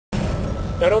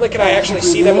Not only can I actually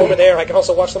see them over there, I can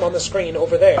also watch them on the screen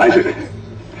over there. Isaac.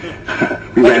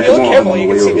 Like, if you look carefully, you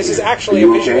can see this is actually a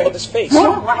visual of his face.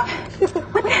 What?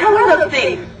 What the hell are those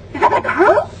things? Is that the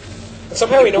crew? And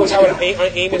somehow he knows how to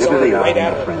aim his arm right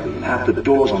at him. Half the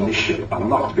doors on this ship are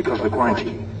locked because of the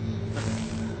quarantine.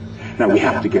 Now we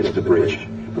have to get to the bridge.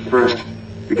 But first,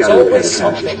 we gotta repair the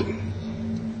sound system.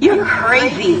 You're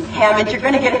crazy, Hammond. You're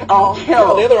gonna get us all Well,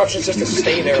 killed. the other option is just to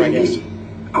stay there, I guess.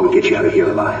 I will get you out of here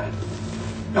alive.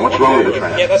 Now what's wrong with the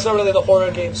trap? Yeah, that's not really the horror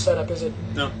game setup, is it?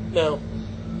 No. No.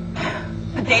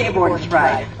 The data board is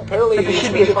fried. Apparently, But there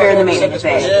should be a spare in the maintenance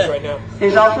bay. Right now.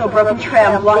 There's also a broken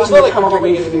tram blocking the tunnel that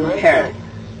needs to be repaired.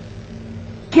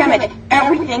 Damn it!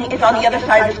 Everything is on the other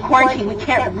side of this quarantine. We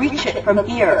can't reach it from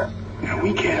here. No,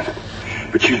 we can't.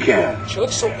 But you can. She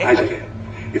looks so angry. Isaac,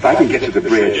 if I can get to the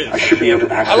bridge, I should be able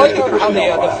to access I like the how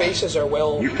personnel the files. faces are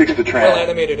well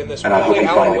animated in this one. and I hope you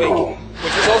Alan find Wake, Nicole.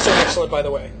 which was also excellent, by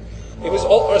the way. It was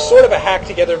a sort of a hacked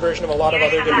together version of a lot of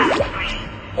other different.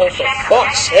 Oh, for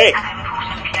fuck's sake!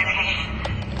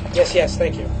 Yes,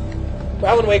 thank you.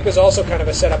 Alan Wake was also kind of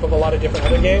a setup of a lot of different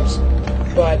other games,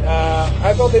 but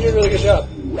I felt they did a really good job.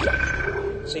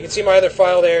 So you can see my other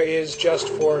file there is just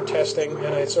for testing,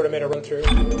 and I sort of made a run through.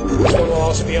 This one will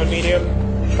also be on medium,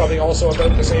 probably also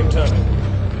about the same time.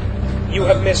 You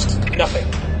have missed nothing.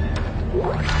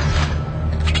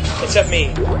 Except me.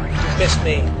 You've missed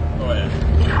me. Oh, yeah.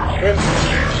 Grim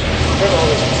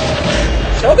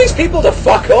always. Tell these people to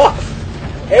fuck off!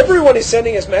 Everyone is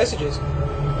sending us messages.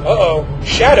 Uh-oh.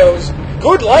 Shadows.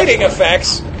 Good lighting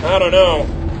effects. I don't know.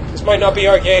 This might not be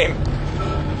our game.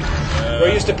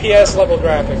 We're used to PS level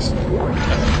graphics.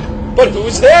 But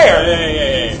who's there?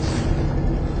 Hey.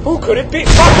 Who could it be?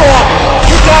 Fuck off!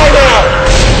 You die now!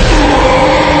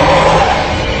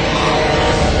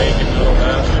 Make it, little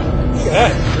bastard. Look at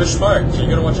that. They're smart, so you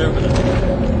gotta watch out for them.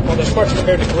 Well, they're smart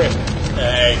compared to Grim.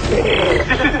 Hey.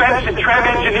 This is Benson, Tram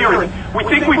Engineering. We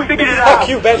think we figured it out. Fuck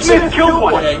you, Benson. Smith killed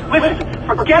one. Listen,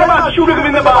 forget about shooting him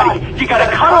in the body. You gotta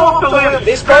cut off the limbs.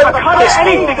 This part Never cut pissed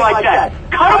me. anything like that.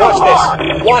 Cut them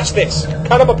apart. Watch this.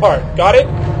 Cut them apart. Got it?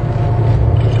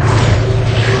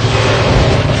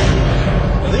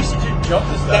 At least you didn't jump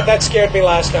this time. That scared me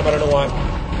last time. I don't know why.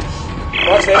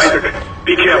 Watch this. Isaac,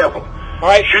 be careful.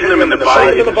 Alright. Shooting them in the Shooting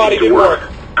them in the body didn't work.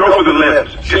 Go for the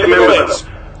limbs. Dismember them.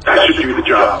 That should do the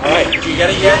job. Alright. You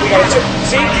gotta get We got it.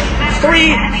 See?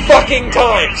 3 fucking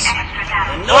times.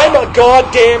 I'm a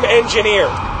goddamn engineer.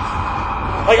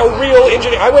 Like a real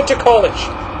engineer. I went to college.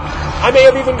 I may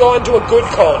have even gone to a good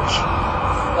college.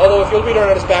 Although if you'll read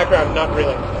around his background, not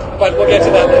really. But we'll get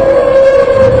to that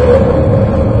later.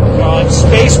 God,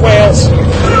 space whales.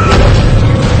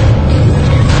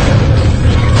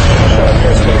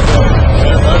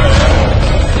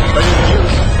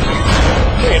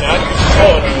 No, you're not.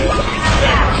 Oh, no.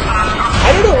 I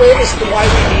don't know why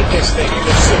we need this thing,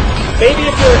 this suit. Maybe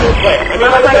if you're a new player. I mean,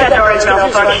 Looks like that door is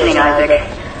malfunctioning, Isaac.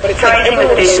 But it's Try like using the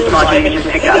everyone status assumes module I'm you an just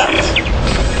picked up. idiot.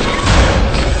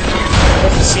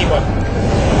 What's the C button?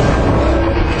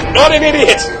 Not an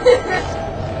idiot!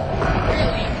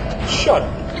 Shut up.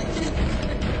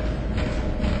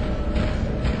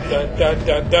 Dun dun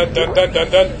dun dun dun dun dun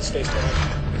dun. Stay still.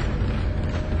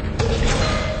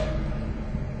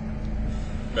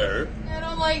 Better. I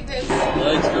don't like this.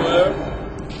 Lights go out.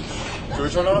 So we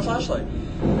turn on a flashlight.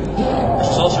 Which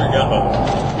is also your gun button.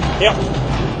 Yep.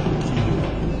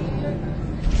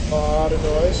 A lot of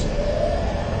noise.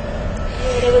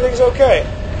 And everything's okay.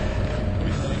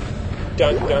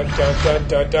 Dun dun dun dun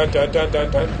dun dun dun dun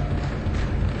dun dun.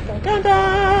 Dun dun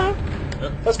dun.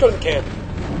 Yep. Let's go to the camp.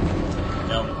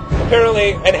 No.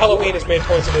 Apparently, and Halloween has made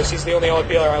points of this, he's the only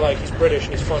LPR I like. He's British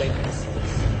and he's funny.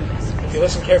 If you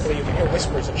listen carefully, you can hear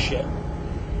whispers and shit.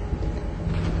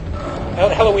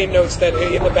 Halloween notes that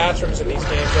in the bathrooms in these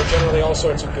games are generally all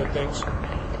sorts of good things.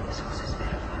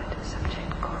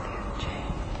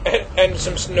 And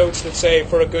some notes that say,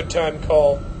 for a good time,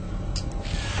 call.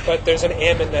 But there's an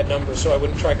M in that number, so I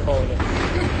wouldn't try calling it.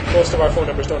 Most of our phone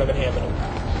numbers don't have an M in them.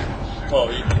 Well,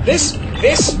 This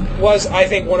was, I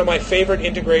think, one of my favorite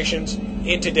integrations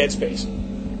into Dead Space.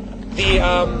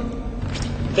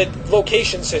 The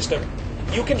location system,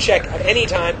 you can check at any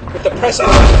time with the press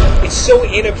button. It's so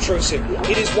inobtrusive.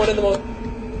 It is one of the most...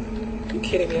 Are you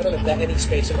kidding me? I don't have that any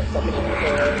space in my fucking...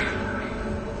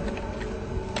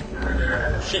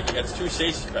 shit, you got 2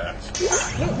 stasis packs.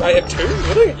 I have 2?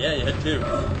 Really? Yeah, you had 2.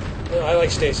 No, I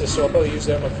like stasis, so I'll probably use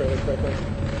that one fairly quickly.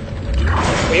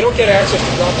 But you don't get access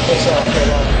to drop the place off for a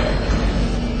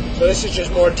while. So this is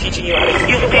just more teaching you how to use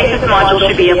Your stasis module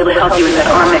should be able to help you with that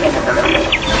arm mechanism.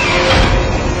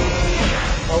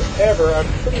 However, I'm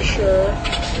pretty sure...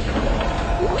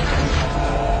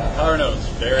 How hard notes.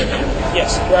 Very handy.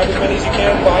 Yes, grab as many as you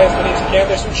can, buy as many as you can.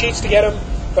 There's some cheats to get them,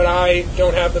 but I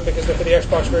don't have them because they're for the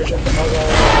Xbox version.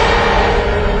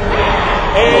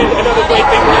 And another great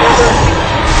thing to remember.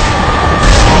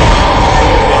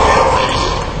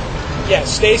 Yeah,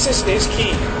 stasis is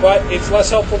key, but it's less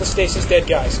helpful to stasis dead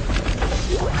guys.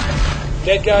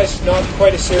 Dead guys, not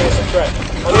quite as serious a threat.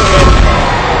 On the other hand,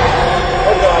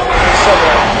 oh god, he's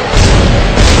somewhere.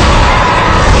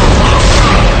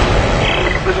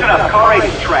 Listen up, car 8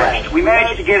 is trashed. We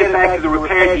managed to get it back to the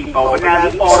repair depot, but now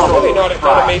the auto really not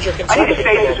a major concern. I need a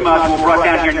stasis module brought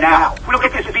down here now. If we don't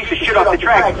get this piece of shit off the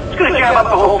track, it's gonna jam up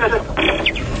the whole system.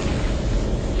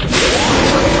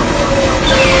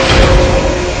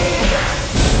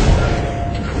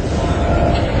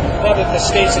 Now that the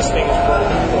stasis thing is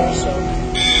running close, so...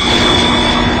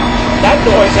 That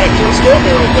noise actually scared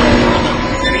me right there.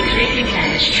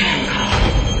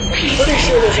 Pretty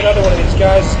sure there's another one of these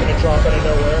guys that's gonna drop out of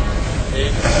nowhere.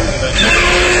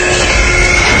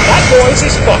 That noise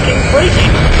is fucking freaky!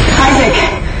 Isaac,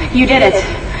 you did it.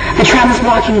 The tram is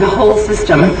blocking the whole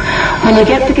system. When you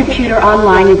get the computer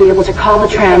online, you'll be able to call the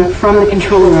tram from the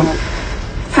control room.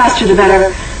 Faster the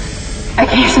better. I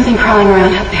can hear something crawling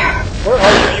around out there. Where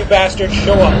are you, you bastards?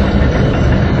 Show up.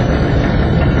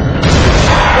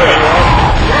 There you are.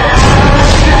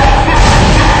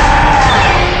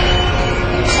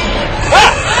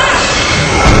 Ah!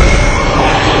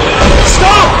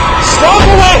 Stop! Stop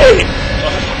away!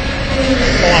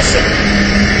 Awesome.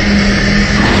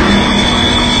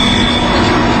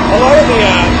 A lot of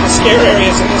the scare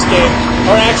areas in this game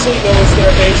are actually those that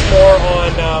are based more on,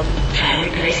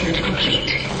 replacement complete.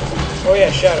 oh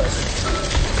yeah, shadows.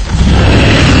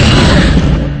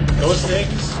 Those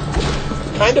things.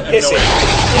 Kind of pissy.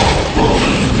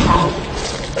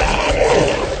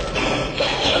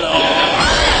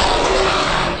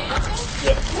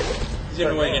 Yep. He's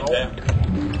even way to get back.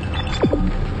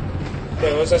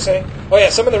 Okay, what was I saying? Oh yeah,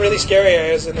 some of the really scary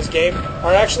areas in this game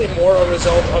are actually more a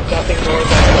result of nothing more than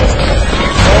just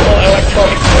normal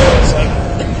electronic noise,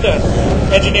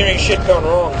 like engineering shit gone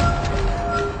wrong.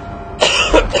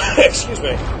 Excuse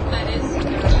me.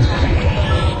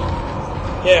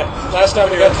 Yeah, last time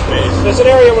we got... There's an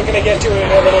area we're going to get to in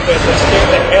a little bit that scared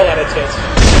the hell out of tits.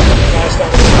 Last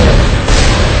time we were there.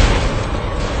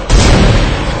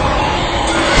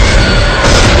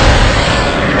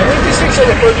 I think these things are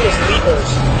referred to as leapers.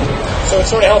 So it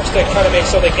sort of helps to kind of make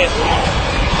so they can't leap.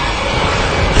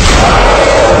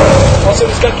 Also,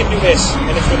 this gun can do this,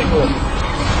 and it's really cool.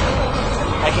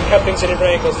 I can cut things at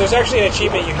different angles. There's actually an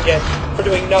achievement you can get for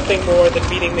doing nothing more than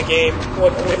beating the game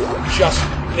with just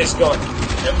this gun.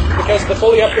 Because the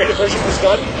fully upgraded version of this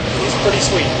gun is pretty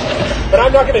sweet. But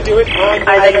I'm not going to do it.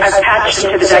 I've patched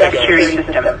into the data security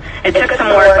system. It took some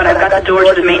work, but I've got the doors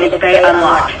to the maintenance bay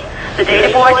unlocked. The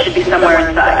data board should be somewhere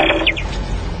inside.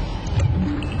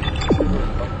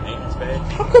 Maintenance bay.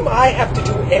 How come I have to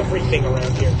do everything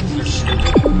around here? You're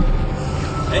stupid.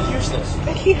 And useless.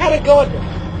 And he had a gun.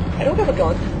 I don't have a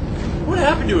gun. What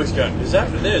happened to his gun? Because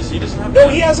after this, he doesn't have a No,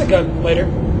 gun. he has a gun later.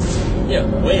 Yeah,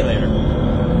 way later.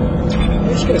 I'm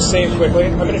just going to save quickly.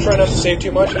 I'm going to try not to save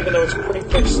too much, even though it's a pretty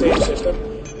quick save system.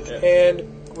 Yeah. And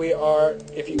we are...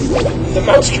 if you the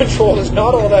mouse control is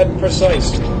not all that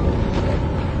precise.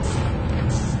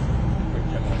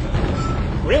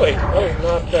 Really? Oh,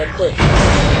 not that quick.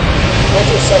 Go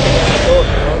to a second on the door if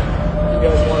you want. You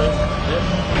guys want it?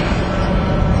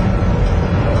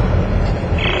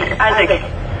 Isaac,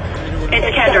 it's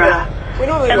Kendra. We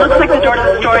normally It looks like the door to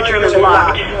the storage room is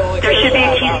locked. There should be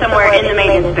a key somewhere in the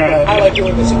maintenance bay. I like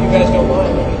doing this if you guys don't mind.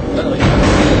 Some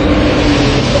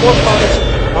more comments.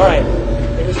 Alright.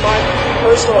 It was my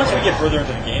personal... Once we get further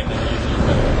into the game, then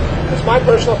usually It's my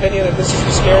personal opinion that this is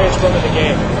the scariest room in the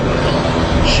game.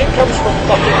 Shit comes from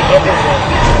fucking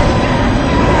everywhere.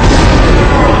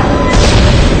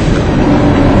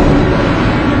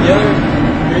 the other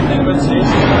great thing about the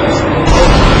station is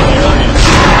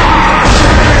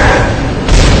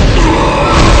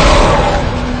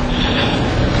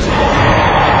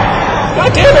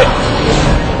God damn it!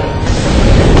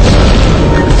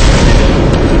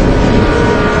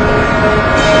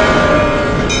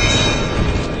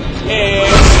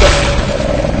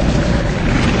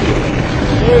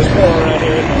 There's more around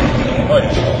here. oh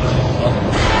yeah.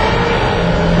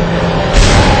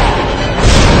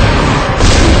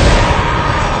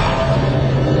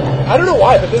 I don't know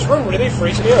why, but this room really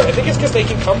freaks me out. I think it's because they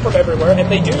can come from everywhere, and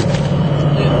they do.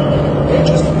 They're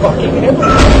just fucking everywhere.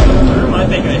 The room I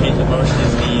think I hate the most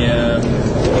is the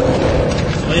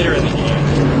later in the game.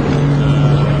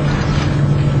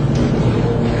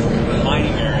 The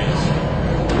mining areas.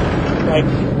 Like,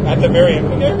 at the very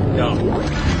end of there? No.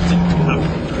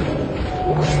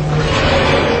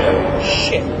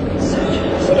 Shit.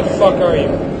 Where the fuck are you?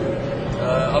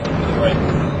 Up and to the right.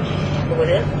 Over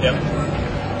here? Yep.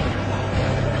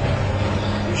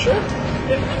 You sure?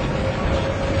 Yeah.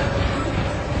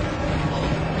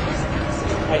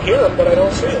 I hear him, but I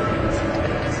don't see him.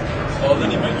 Well,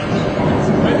 then he might be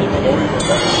below you or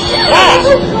above you.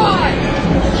 Ah!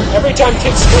 Every time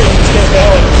Kid screams, it scares the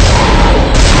hell out of me.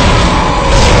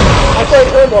 I find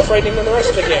her more frightening than the rest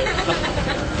of the game.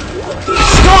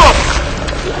 Stop!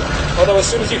 Although as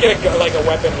soon as you get like a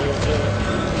weapon,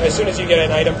 as soon as you get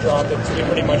an item drop, it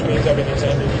pretty much means everything's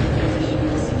ended.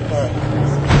 Alright.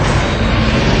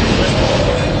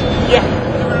 Yeah.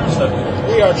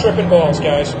 We are tripping balls,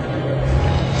 guys.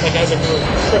 Like as a group.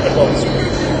 Tripping balls.